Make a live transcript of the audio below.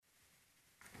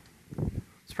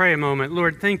pray a moment.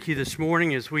 Lord, thank you this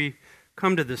morning as we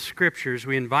come to the Scriptures.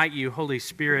 We invite you, Holy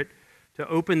Spirit, to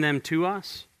open them to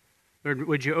us. Lord,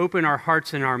 would you open our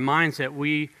hearts and our minds that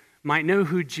we might know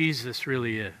who Jesus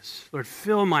really is. Lord,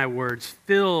 fill my words,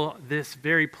 fill this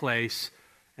very place,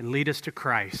 and lead us to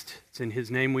Christ. It's in his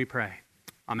name we pray.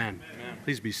 Amen. Amen.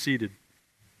 Please be seated.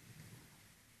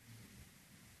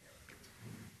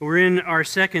 We're in our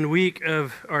second week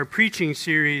of our preaching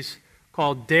series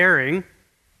called Daring.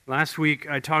 Last week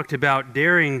I talked about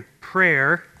daring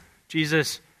prayer.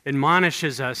 Jesus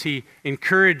admonishes us, he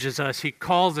encourages us, he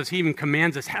calls us, he even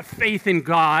commands us, have faith in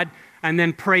God and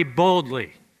then pray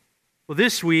boldly. Well,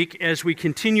 this week, as we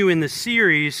continue in the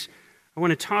series, I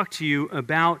want to talk to you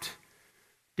about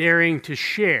daring to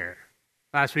share.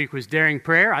 Last week was daring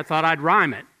prayer. I thought I'd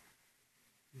rhyme it.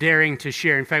 Daring to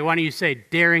share. In fact, why don't you say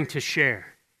daring to share?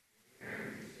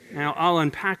 Now, I'll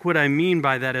unpack what I mean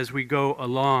by that as we go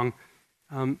along.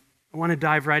 I want to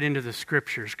dive right into the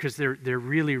Scriptures because they're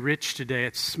really rich today.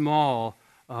 It's small,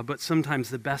 but sometimes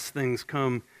the best things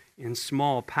come in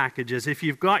small packages. If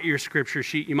you've got your Scripture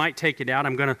sheet, you might take it out.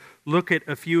 I'm going to look at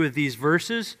a few of these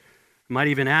verses. I might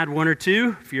even add one or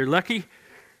two if you're lucky,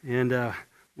 and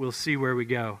we'll see where we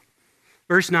go.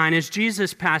 Verse 9, as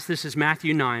Jesus passed, this is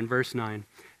Matthew 9, verse 9.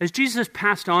 As Jesus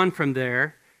passed on from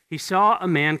there, he saw a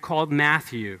man called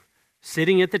Matthew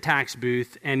sitting at the tax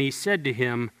booth, and he said to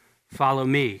him, "Follow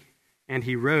me." And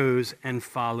he rose and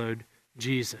followed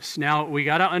Jesus. Now, we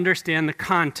got to understand the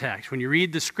context. When you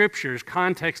read the Scriptures,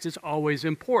 context is always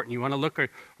important. You want to look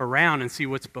around and see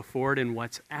what's before it and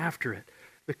what's after it.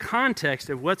 The context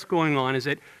of what's going on is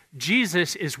that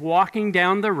Jesus is walking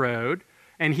down the road,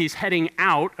 and he's heading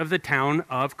out of the town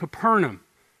of Capernaum.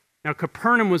 Now,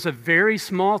 Capernaum was a very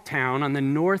small town on the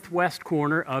northwest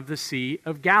corner of the Sea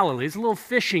of Galilee. It's a little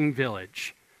fishing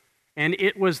village. And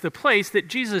it was the place that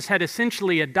Jesus had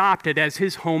essentially adopted as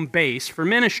his home base for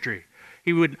ministry.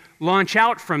 He would launch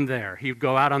out from there. He would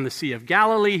go out on the Sea of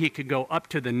Galilee. He could go up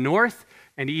to the north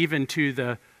and even to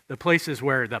the places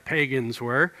where the pagans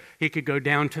were. He could go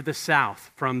down to the south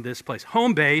from this place.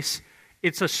 Home base,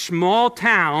 it's a small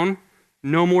town,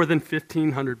 no more than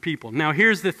 1,500 people. Now,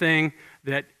 here's the thing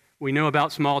that we know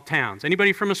about small towns.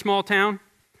 Anybody from a small town?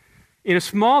 In a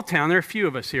small town, there are a few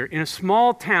of us here. In a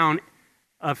small town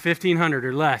of 1,500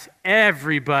 or less,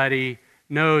 everybody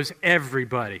knows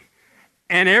everybody.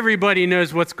 And everybody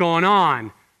knows what's going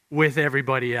on with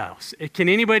everybody else. Can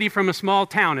anybody from a small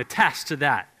town attest to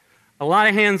that? A lot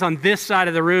of hands on this side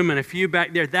of the room and a few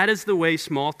back there. That is the way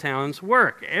small towns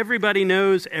work. Everybody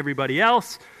knows everybody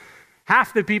else.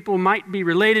 Half the people might be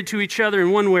related to each other in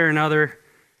one way or another.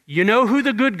 You know who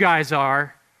the good guys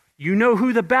are. You know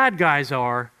who the bad guys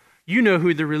are. You know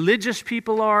who the religious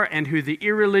people are and who the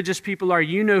irreligious people are.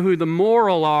 You know who the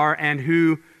moral are and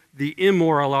who the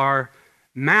immoral are.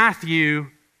 Matthew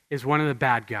is one of the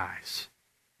bad guys,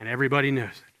 and everybody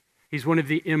knows it. He's one of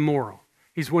the immoral.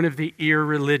 He's one of the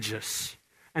irreligious.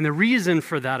 And the reason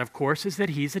for that, of course, is that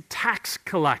he's a tax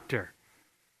collector.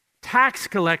 Tax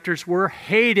collectors were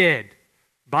hated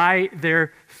by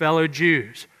their fellow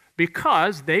Jews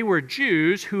because they were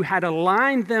Jews who had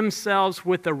aligned themselves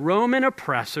with the Roman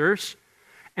oppressors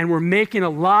and were making a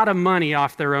lot of money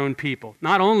off their own people.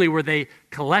 Not only were they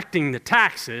collecting the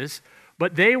taxes,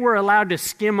 but they were allowed to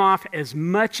skim off as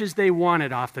much as they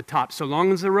wanted off the top. So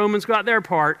long as the Romans got their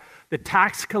part, the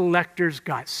tax collectors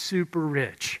got super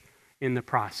rich in the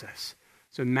process.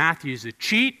 So Matthew's a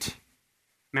cheat,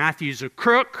 Matthew's a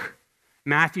crook,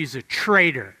 Matthew's a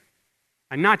traitor.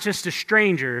 And not just to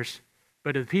strangers,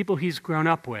 but to the people he's grown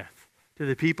up with, to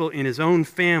the people in his own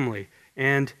family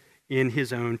and in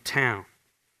his own town.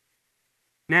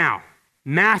 Now,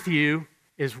 Matthew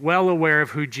is well aware of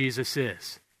who Jesus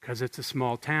is because it's a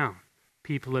small town.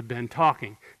 People have been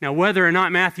talking. Now, whether or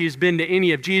not Matthew's been to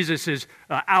any of Jesus's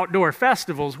outdoor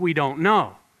festivals, we don't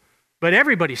know. But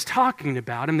everybody's talking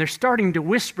about him. They're starting to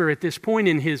whisper at this point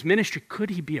in his ministry, could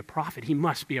he be a prophet? He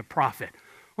must be a prophet.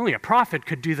 Only a prophet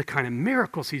could do the kind of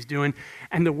miracles he's doing,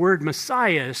 and the word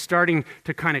Messiah is starting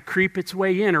to kind of creep its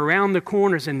way in around the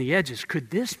corners and the edges. Could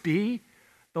this be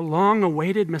the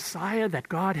long-awaited Messiah that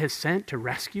God has sent to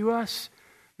rescue us?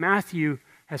 Matthew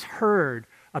has heard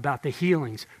about the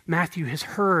healings. Matthew has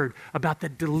heard about the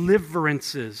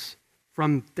deliverances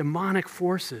from demonic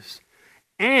forces.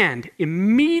 And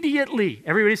immediately,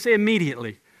 everybody say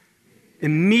immediately,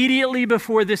 immediately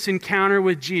before this encounter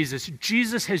with Jesus,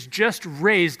 Jesus has just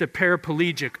raised a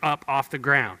paraplegic up off the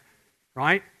ground,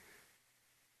 right?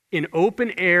 In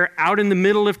open air, out in the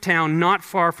middle of town, not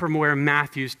far from where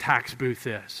Matthew's tax booth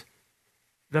is.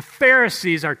 The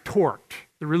Pharisees are torqued.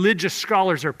 The religious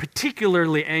scholars are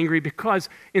particularly angry because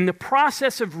in the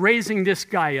process of raising this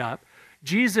guy up,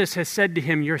 Jesus has said to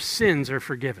him, your sins are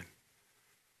forgiven.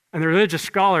 And the religious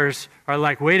scholars are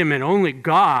like, wait a minute, only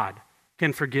God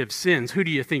can forgive sins. Who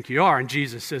do you think you are? And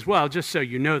Jesus says, well, just so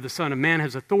you know, the Son of Man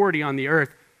has authority on the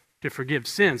earth to forgive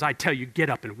sins. I tell you,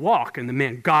 get up and walk. And the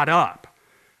man got up.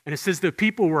 And it says the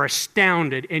people were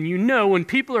astounded. And you know, when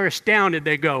people are astounded,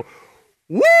 they go,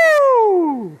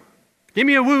 woo! Give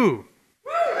me a woo.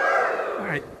 All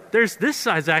right, this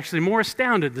side's actually more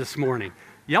astounded this morning.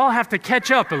 Y'all have to catch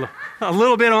up a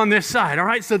little bit on this side, all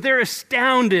right? So they're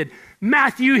astounded.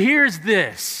 Matthew hears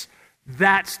this.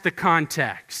 That's the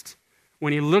context.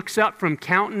 When he looks up from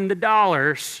counting the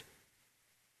dollars,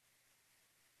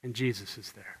 and Jesus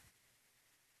is there.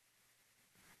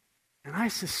 And I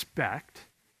suspect,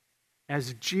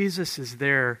 as Jesus is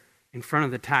there in front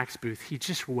of the tax booth, he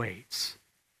just waits.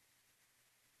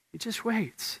 He just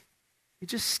waits. He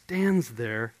just stands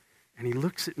there, and he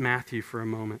looks at Matthew for a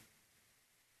moment.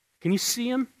 Can you see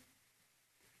him?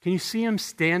 Can you see him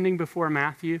standing before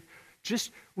Matthew?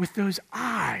 Just with those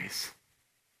eyes.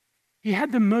 He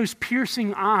had the most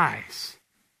piercing eyes.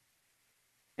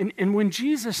 And when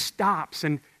Jesus stops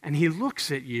and he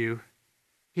looks at you,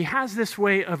 he has this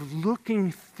way of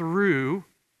looking through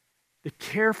the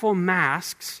careful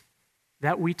masks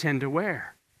that we tend to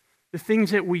wear. The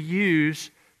things that we use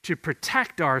to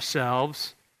protect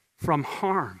ourselves from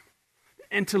harm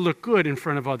and to look good in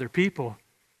front of other people.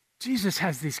 Jesus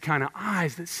has these kind of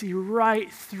eyes that see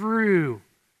right through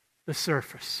the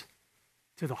surface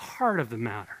to the heart of the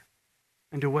matter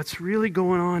and to what's really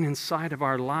going on inside of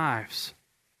our lives.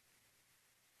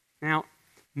 Now,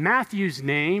 Matthew's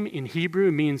name in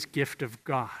Hebrew means gift of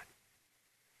God.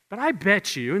 But I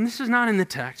bet you, and this is not in the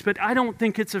text, but I don't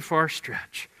think it's a far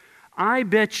stretch, I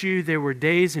bet you there were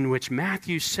days in which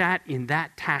Matthew sat in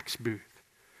that tax booth.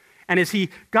 And as he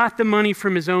got the money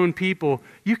from his own people,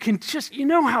 you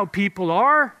know how people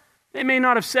are. They may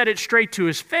not have said it straight to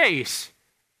his face,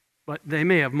 but they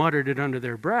may have muttered it under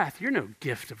their breath. You're no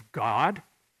gift of God.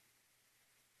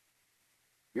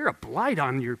 You're a blight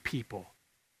on your people.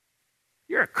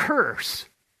 You're a curse.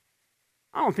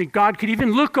 I don't think God could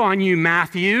even look on you,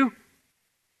 Matthew.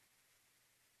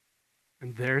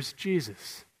 And there's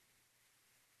Jesus,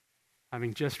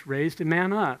 having just raised a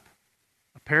man up,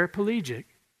 a paraplegic,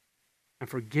 and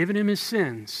forgiven him his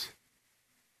sins.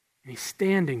 And he's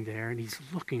standing there and he's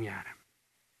looking at him.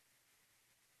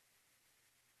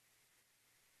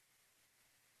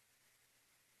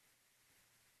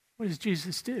 What does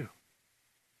Jesus do?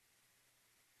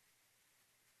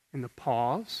 In the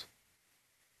pause,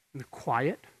 in the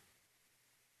quiet,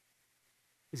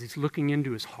 as he's looking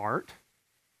into his heart,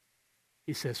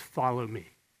 he says, follow me.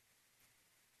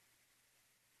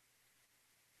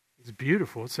 It's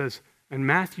beautiful. It says, and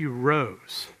Matthew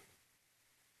rose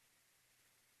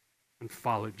and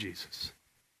followed Jesus.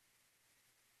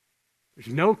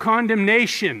 There's no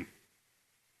condemnation.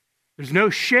 There's no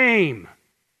shame.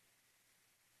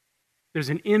 There's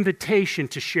an invitation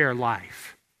to share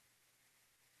life.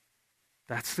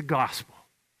 That's the gospel.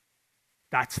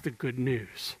 That's the good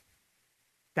news.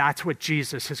 That's what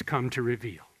Jesus has come to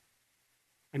reveal.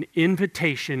 An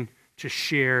invitation to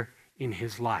share in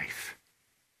his life.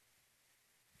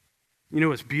 You know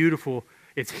what's beautiful?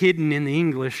 It's hidden in the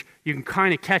English. You can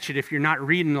kind of catch it if you're not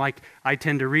reading like I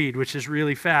tend to read, which is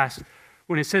really fast.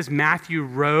 When it says Matthew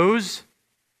rose,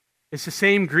 it's the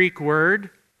same Greek word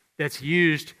that's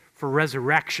used for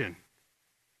resurrection.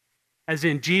 As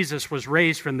in, Jesus was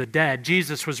raised from the dead.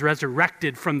 Jesus was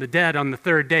resurrected from the dead on the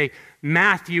third day.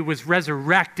 Matthew was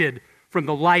resurrected from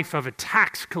the life of a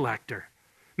tax collector.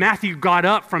 Matthew got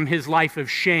up from his life of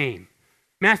shame.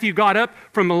 Matthew got up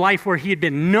from a life where he had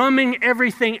been numbing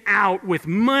everything out with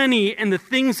money and the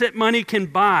things that money can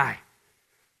buy,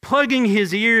 plugging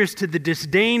his ears to the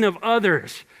disdain of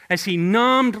others as he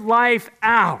numbed life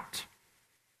out.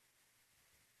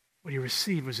 What he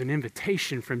received was an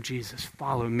invitation from Jesus,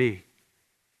 follow me.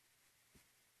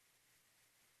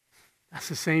 That's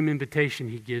the same invitation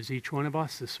he gives each one of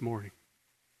us this morning.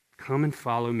 Come and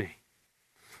follow me.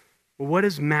 Well, what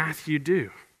does Matthew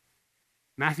do?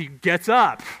 Matthew gets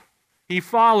up, he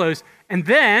follows, and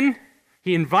then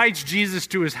he invites Jesus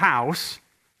to his house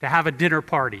to have a dinner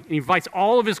party. And he invites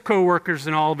all of his coworkers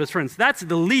and all of his friends. That's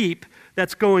the leap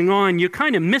that's going on. You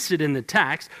kind of miss it in the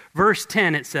text. Verse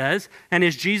 10, it says, and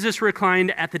as Jesus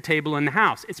reclined at the table in the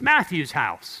house. It's Matthew's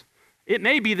house. It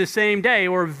may be the same day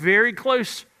or very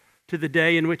close to the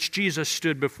day in which Jesus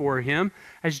stood before him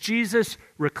as Jesus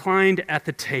reclined at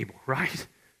the table, right?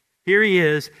 Here he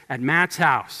is at Matt's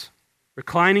house,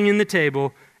 reclining in the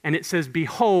table, and it says,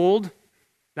 behold,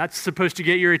 That's supposed to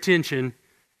get your attention.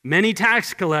 Many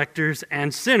tax collectors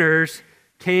and sinners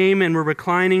came and were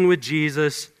reclining with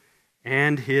Jesus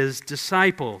and his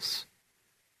disciples.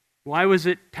 Why was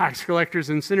it tax collectors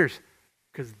and sinners?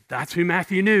 Because that's who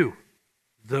Matthew knew.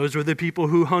 Those were the people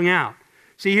who hung out.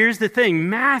 See, here's the thing.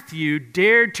 Matthew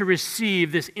dared to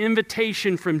receive this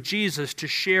invitation from Jesus to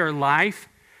share life,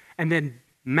 and then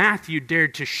Matthew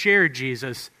dared to share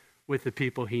Jesus with the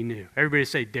people he knew. Everybody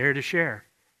say, dare to share.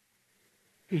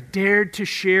 He dared to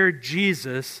share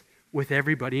Jesus with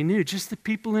everybody he knew, just the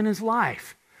people in his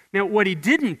life. Now, what he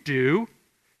didn't do,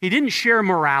 he didn't share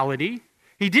morality.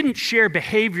 He didn't share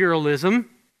behavioralism.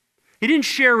 He didn't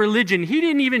share religion. He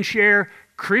didn't even share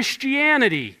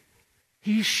Christianity.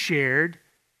 He shared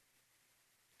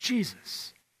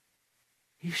Jesus.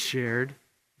 He shared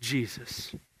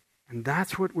Jesus. And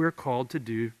that's what we're called to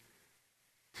do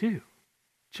too.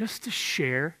 Just to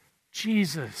share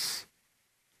Jesus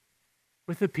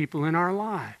with the people in our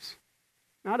lives.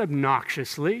 Not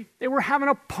obnoxiously. They were having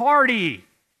a party.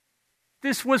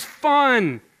 This was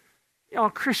fun. Y'all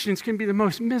Christians can be the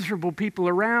most miserable people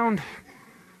around.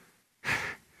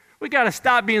 We got to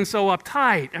stop being so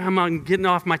uptight. I'm getting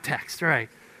off my text, right?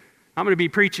 I'm going to be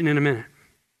preaching in a minute.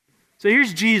 So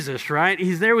here's Jesus, right?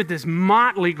 He's there with this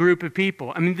motley group of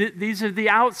people. I mean, these are the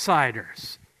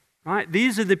outsiders, right?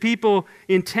 These are the people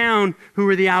in town who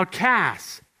were the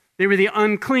outcasts. They were the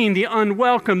unclean, the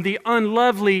unwelcome, the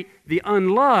unlovely, the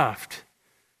unloved.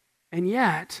 And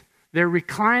yet, they're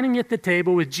reclining at the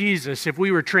table with Jesus. If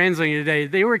we were translating today,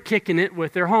 they were kicking it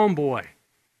with their homeboy.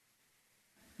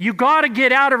 You got to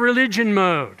get out of religion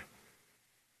mode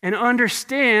and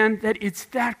understand that it's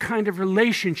that kind of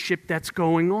relationship that's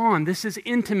going on. This is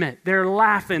intimate. They're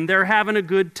laughing. They're having a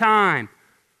good time.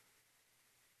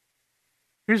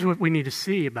 Here's what we need to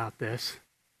see about this.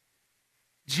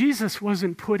 Jesus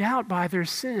wasn't put out by their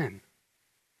sin.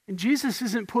 And Jesus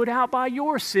isn't put out by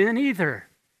your sin either.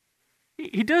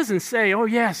 He doesn't say, oh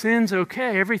yeah, sin's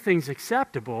okay, everything's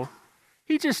acceptable.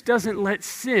 He just doesn't let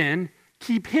sin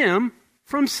keep him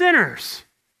from sinners.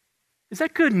 Is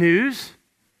that good news?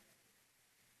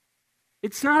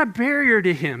 It's not a barrier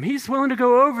to him. He's willing to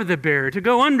go over the barrier, to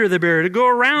go under the barrier, to go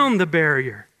around the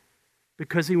barrier,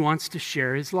 because he wants to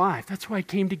share his life. That's why he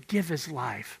came to give his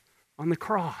life on the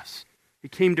cross. He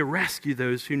came to rescue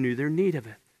those who knew their need of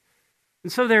it.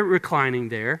 And so they're reclining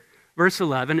there. Verse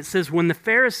 11, it says, when the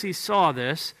Pharisees saw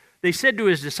this, they said to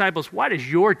his disciples, why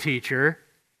does your teacher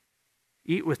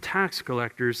eat with tax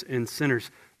collectors and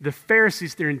sinners? The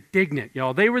Pharisees, they're indignant,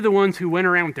 y'all. They were the ones who went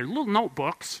around with their little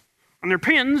notebooks and their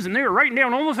pens, and they were writing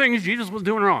down all the things Jesus was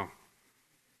doing wrong.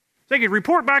 They could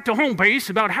report back to home base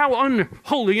about how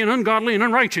unholy and ungodly and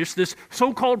unrighteous this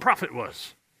so-called prophet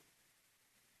was.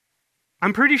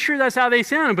 I'm pretty sure that's how they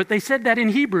sounded, but they said that in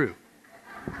Hebrew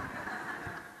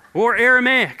or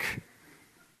Aramaic.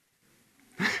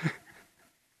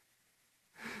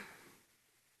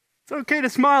 It's okay to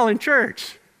smile in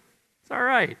church. It's all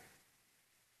right.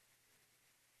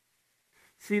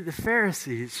 See, the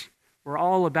Pharisees were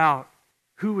all about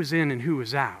who was in and who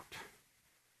was out.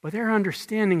 But their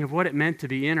understanding of what it meant to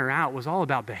be in or out was all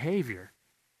about behavior.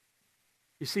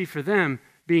 You see, for them,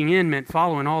 being in meant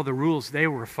following all the rules they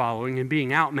were following, and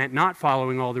being out meant not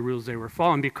following all the rules they were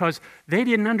following, because they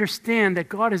didn't understand that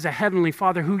God is a heavenly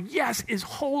Father who, yes, is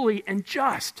holy and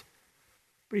just,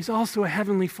 but he's also a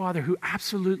heavenly Father who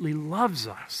absolutely loves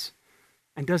us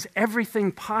and does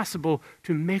everything possible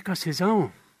to make us his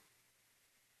own.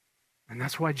 And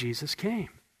that's why Jesus came.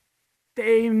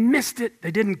 They missed it.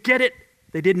 They didn't get it.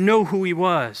 They didn't know who he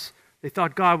was. They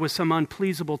thought God was some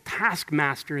unpleasable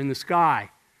taskmaster in the sky,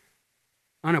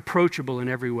 unapproachable in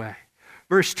every way.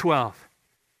 Verse 12,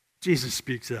 Jesus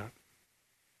speaks up.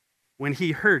 When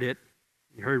he heard it,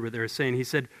 he heard what they were saying, he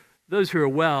said, those who are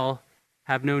well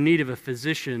have no need of a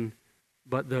physician,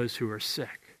 but those who are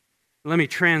sick. Let me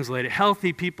translate it.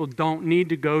 Healthy people don't need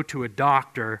to go to a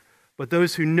doctor, but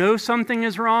those who know something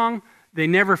is wrong, they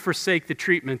never forsake the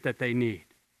treatment that they need,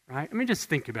 right? I mean, just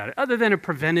think about it. Other than a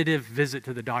preventative visit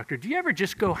to the doctor, do you ever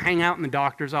just go hang out in the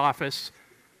doctor's office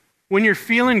when you're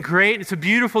feeling great, it's a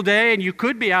beautiful day, and you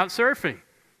could be out surfing,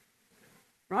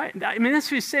 right? I mean, that's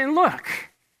what he's saying. Look,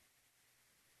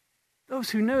 those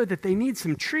who know that they need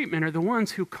some treatment are the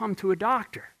ones who come to a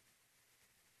doctor.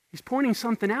 He's pointing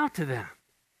something out to them.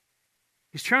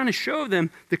 He's trying to show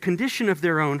them the condition of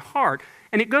their own heart.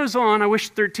 And it goes on. I wish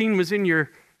 13 was in your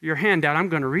handout. I'm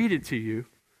going to read it to you.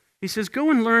 He says, go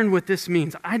and learn what this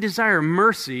means. I desire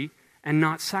mercy and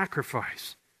not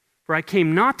sacrifice. For I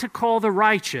came not to call the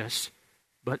righteous,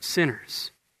 but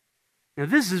sinners. Now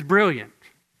this is brilliant,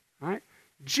 right?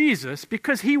 Jesus,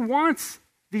 because he wants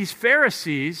these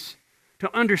Pharisees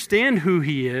to understand who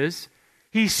he is,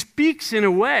 he speaks in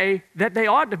a way that they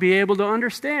ought to be able to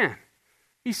understand.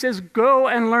 He says, go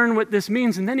and learn what this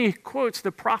means. And then he quotes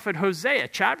the prophet Hosea,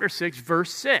 chapter 6,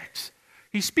 verse 6.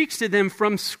 He speaks to them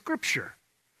from Scripture.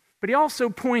 But he also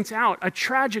points out a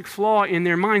tragic flaw in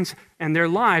their minds and their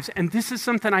lives. And this is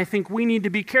something I think we need to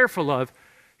be careful of.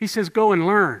 He says, go and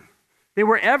learn. They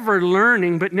were ever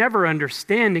learning but never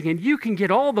understanding. And you can get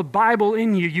all the Bible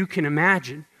in you can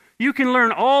imagine. You can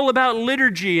learn all about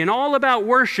liturgy and all about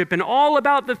worship and all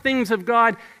about the things of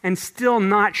God and still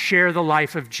not share the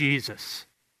life of Jesus.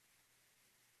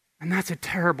 And that's a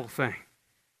terrible thing.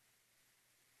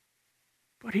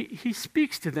 But he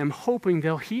speaks to them hoping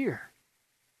they'll hear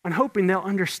and hoping they'll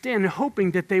understand and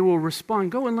hoping that they will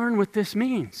respond. Go and learn what this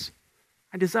means.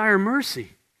 I desire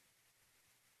mercy.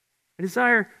 I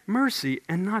desire mercy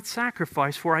and not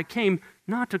sacrifice, for I came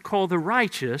not to call the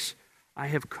righteous, I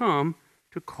have come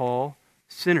to call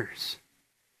sinners.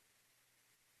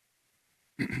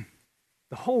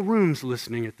 The whole room's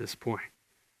listening at this point.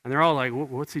 And they're all like,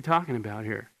 what's he talking about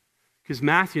here? Because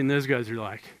Matthew and those guys are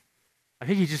like, I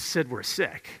think he just said we're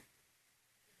sick.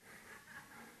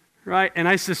 Right? And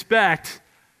I suspect,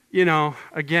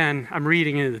 again, I'm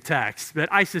reading into the text, but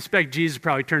I suspect Jesus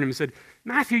probably turned to him and said,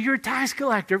 Matthew, you're a tax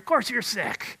collector. Of course you're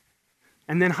sick.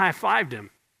 And then high-fived him.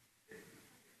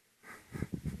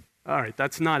 All right,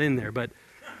 that's not in there, but,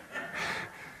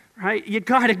 right? You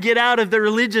got to get out of the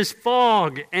religious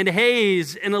fog and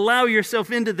haze and allow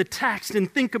yourself into the text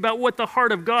and think about what the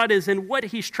heart of God is and what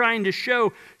he's trying to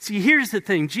show. See, here's the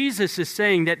thing. Jesus is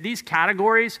saying that these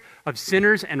categories of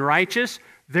sinners and righteous,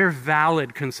 they're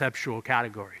valid conceptual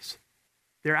categories.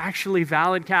 They're actually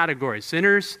valid categories.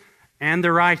 Sinners and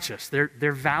the righteous, they're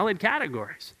valid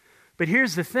categories. But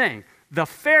here's the thing. The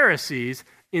Pharisees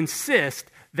insist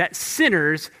that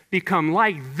sinners become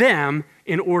like them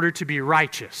in order to be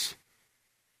righteous.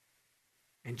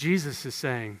 And Jesus is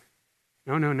saying,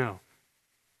 no.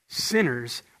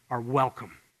 Sinners are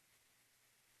welcome.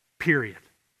 Period.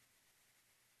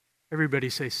 Everybody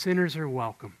say, sinners are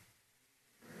welcome.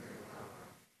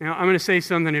 Now, I'm going to say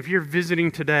something. If you're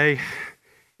visiting today,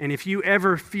 and if you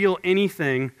ever feel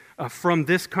anything from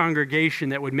this congregation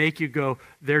that would make you go,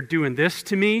 they're doing this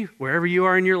to me, wherever you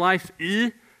are in your life,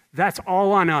 that's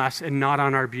all on us and not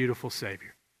on our beautiful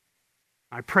Savior.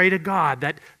 I pray to God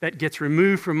that gets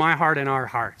removed from my heart and our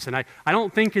hearts. And I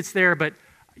don't think it's there, but,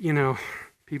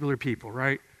 people are people,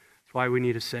 right? That's why we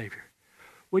need a Savior.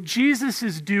 What Jesus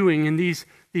is doing in these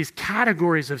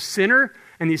categories of sinner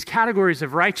and these categories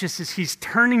of righteousness, he's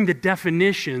turning the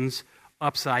definitions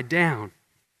upside down.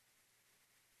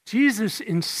 Jesus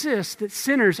insists that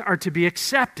sinners are to be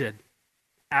accepted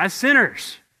as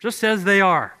sinners, just as they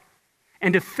are.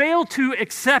 And to fail to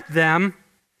accept them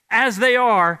as they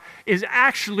are is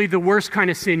actually the worst kind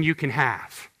of sin you can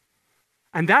have.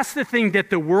 And that's the thing that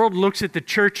the world looks at the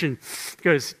church and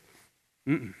goes,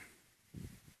 I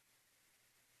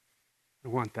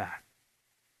want that.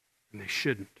 And they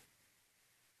shouldn't.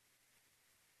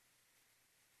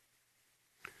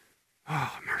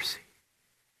 Oh, mercy.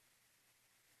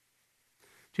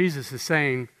 Jesus is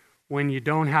saying, when you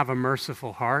don't have a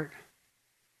merciful heart,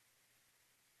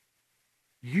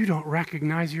 you don't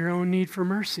recognize your own need for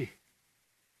mercy.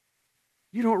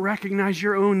 You don't recognize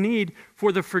your own need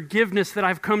for the forgiveness that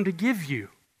I've come to give you.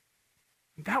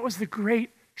 That was the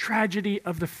great tragedy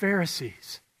of the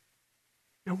Pharisees.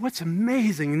 Now, what's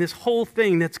amazing in this whole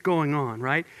thing that's going on,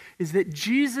 right, is that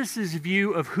Jesus'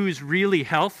 view of who's really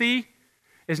healthy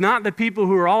is not the people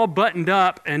who are all buttoned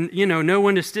up and, no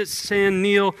one to sit, stand,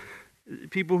 kneel,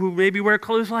 people who maybe wear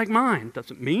clothes like mine.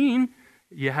 Doesn't mean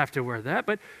you have to wear that,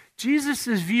 but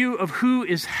Jesus' view of who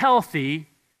is healthy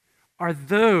are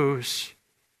those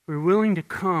who are willing to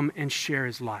come and share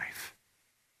his life.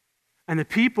 And the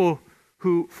people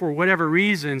who, for whatever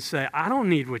reason, say, I don't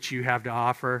need what you have to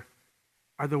offer,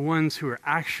 are the ones who are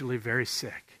actually very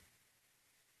sick.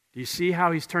 Do you see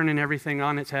how he's turning everything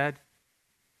on its head?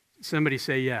 Somebody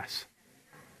say yes.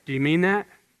 Do you mean that?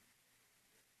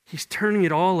 He's turning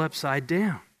it all upside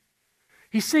down.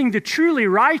 He's saying the truly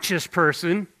righteous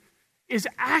person is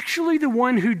actually the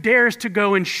one who dares to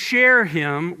go and share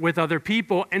him with other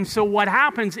people. And so what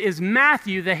happens is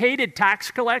Matthew, the hated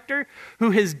tax collector,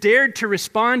 who has dared to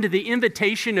respond to the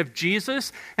invitation of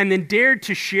Jesus and then dared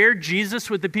to share Jesus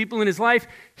with the people in his life,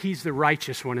 he's the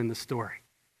righteous one in the story.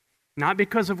 Not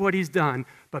because of what he's done,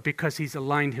 but because he's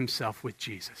aligned himself with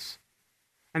Jesus.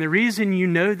 And the reason you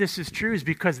know this is true is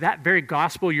because that very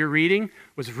gospel you're reading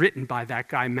was written by that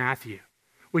guy Matthew.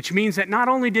 Which means that not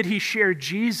only did he share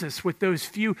Jesus with those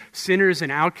few sinners and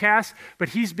outcasts, but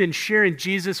he's been sharing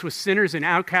Jesus with sinners and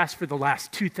outcasts for the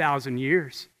last 2,000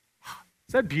 years.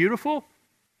 Is that beautiful?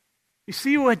 You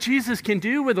see what Jesus can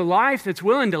do with a life that's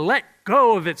willing to let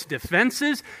go of its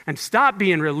defenses and stop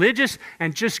being religious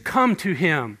and just come to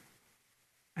him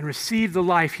and receive the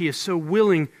life he is so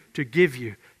willing to give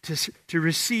you, to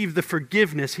receive the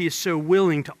forgiveness he is so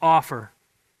willing to offer.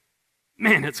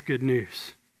 Man, it's good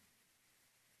news.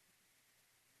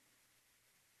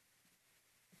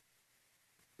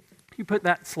 Can you put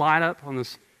that slide up on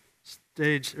the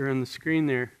stage or on the screen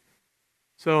there?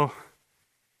 So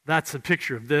that's a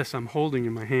picture of this I'm holding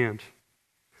in my hand.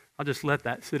 I'll just let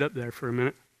that sit up there for a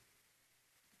minute.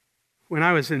 When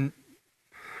I was in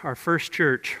our first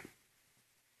church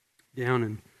down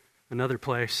in another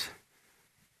place,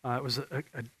 it was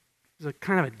a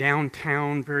kind of a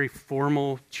downtown, very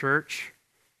formal church.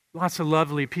 Lots of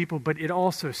lovely people, but it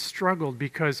also struggled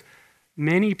because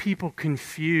many people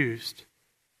confused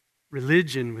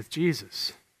religion with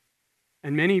Jesus.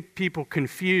 And many people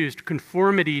confused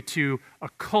conformity to a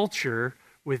culture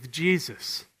with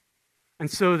Jesus. And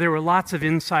so there were lots of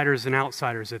insiders and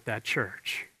outsiders at that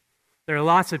church. There are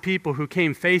lots of people who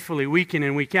came faithfully week in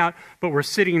and week out, but were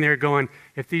sitting there going,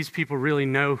 if these people really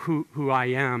know who I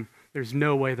am, there's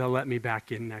no way they'll let me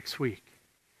back in next week.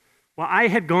 Well, I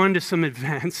had gone to some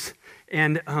events,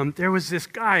 and there was this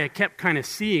guy I kept kind of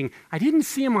seeing. I didn't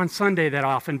see him on Sunday that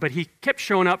often, but he kept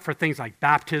showing up for things like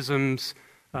baptisms,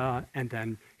 and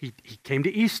then he came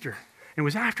to Easter. And it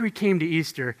was after he came to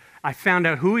Easter, I found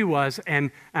out who he was,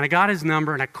 and I got his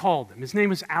number, and I called him. His name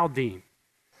was Aldine.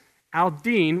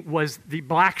 Aldine was the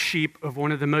black sheep of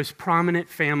one of the most prominent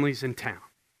families in town.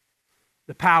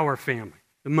 The Power family,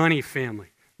 the Money family,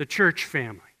 the Church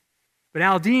family. But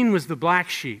Aldine was the black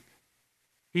sheep.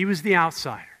 He was the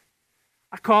outsider.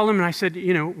 I called him and I said,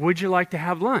 would you like to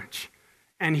have lunch?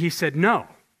 And he said no,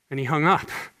 and he hung up.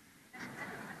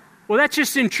 Well, that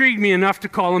just intrigued me enough to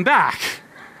call him back,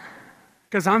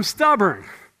 because I'm stubborn.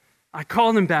 I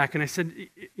called him back and I said,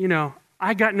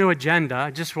 I got no agenda.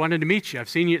 I just wanted to meet you. I've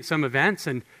seen you at some events,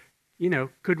 and,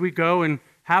 could we go and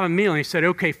have a meal? And he said,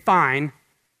 okay, fine,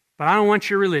 but I don't want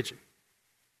your religion.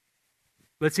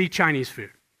 Let's eat Chinese food.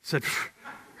 I said,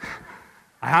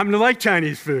 I happen to like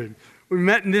Chinese food. We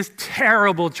met in this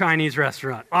terrible Chinese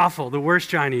restaurant. Awful, the worst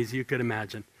Chinese you could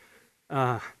imagine.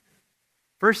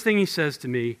 First thing he says to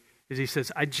me is he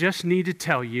says, I just need to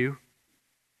tell you,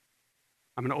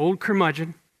 I'm an old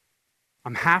curmudgeon,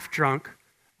 I'm half drunk,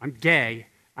 I'm gay,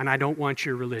 and I don't want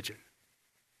your religion.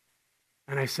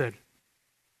 And I said,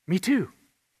 me too.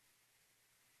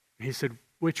 And he said,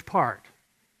 which part?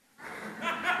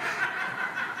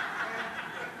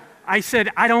 I said,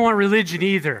 I don't want religion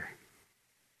either.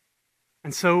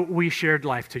 And so we shared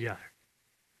life together.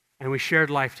 And we shared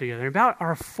life together. About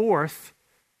our fourth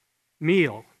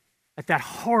meal at that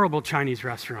horrible Chinese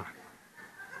restaurant,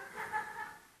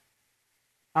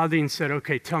 Aldine said,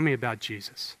 okay, tell me about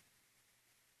Jesus.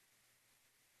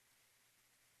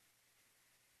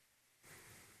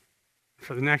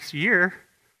 For the next year,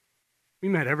 we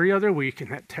met every other week in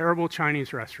that terrible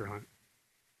Chinese restaurant,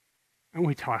 and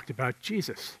we talked about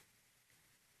Jesus.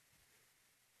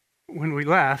 When we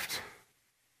left,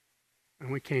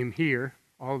 and we came here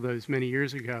all those many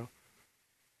years ago,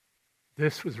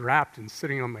 this was wrapped and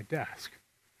sitting on my desk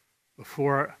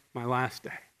before my last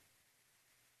day.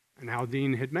 And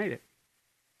Aldine had made it.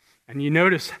 And you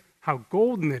notice how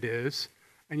golden it is,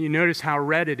 and you notice how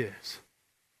red it is.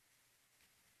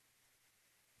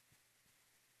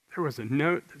 There was a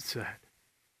note that said,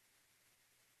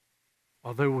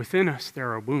 although within us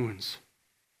there are wounds,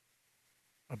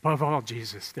 above all,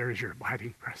 Jesus, there is your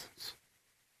abiding presence.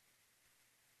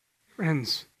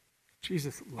 Friends,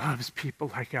 Jesus loves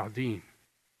people like Aldine.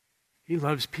 He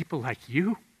loves people like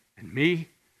you and me.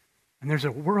 And there's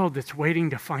a world that's waiting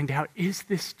to find out, is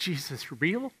this Jesus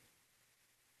real?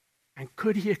 And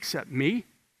could he accept me?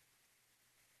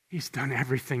 He's done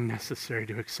everything necessary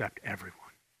to accept everyone.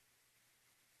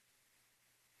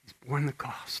 He's borne the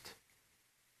cost.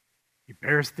 He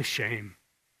bears the shame.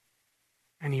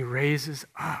 And he raises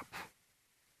up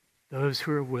those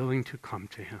who are willing to come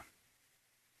to him.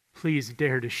 Please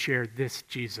dare to share this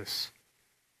Jesus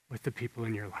with the people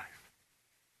in your life.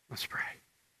 Let's pray.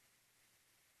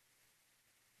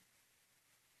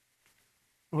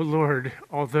 Oh Lord,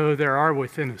 although there are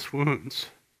within us wounds,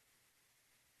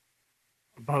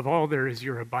 above all there is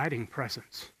your abiding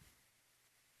presence.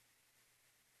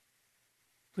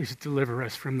 Please deliver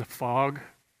us from the fog.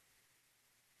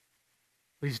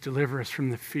 Please deliver us from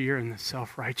the fear and the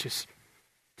self-righteous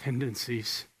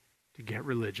tendencies to get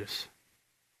religious.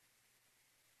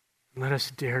 And let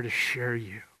us dare to share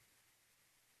you,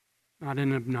 not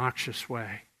in an obnoxious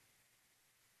way,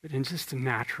 but in just a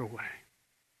natural way.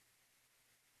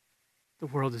 The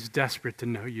world is desperate to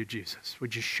know you, Jesus.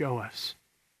 Would you show us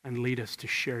and lead us to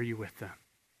share you with them?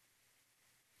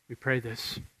 We pray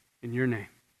this in your name.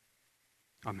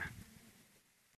 Amen.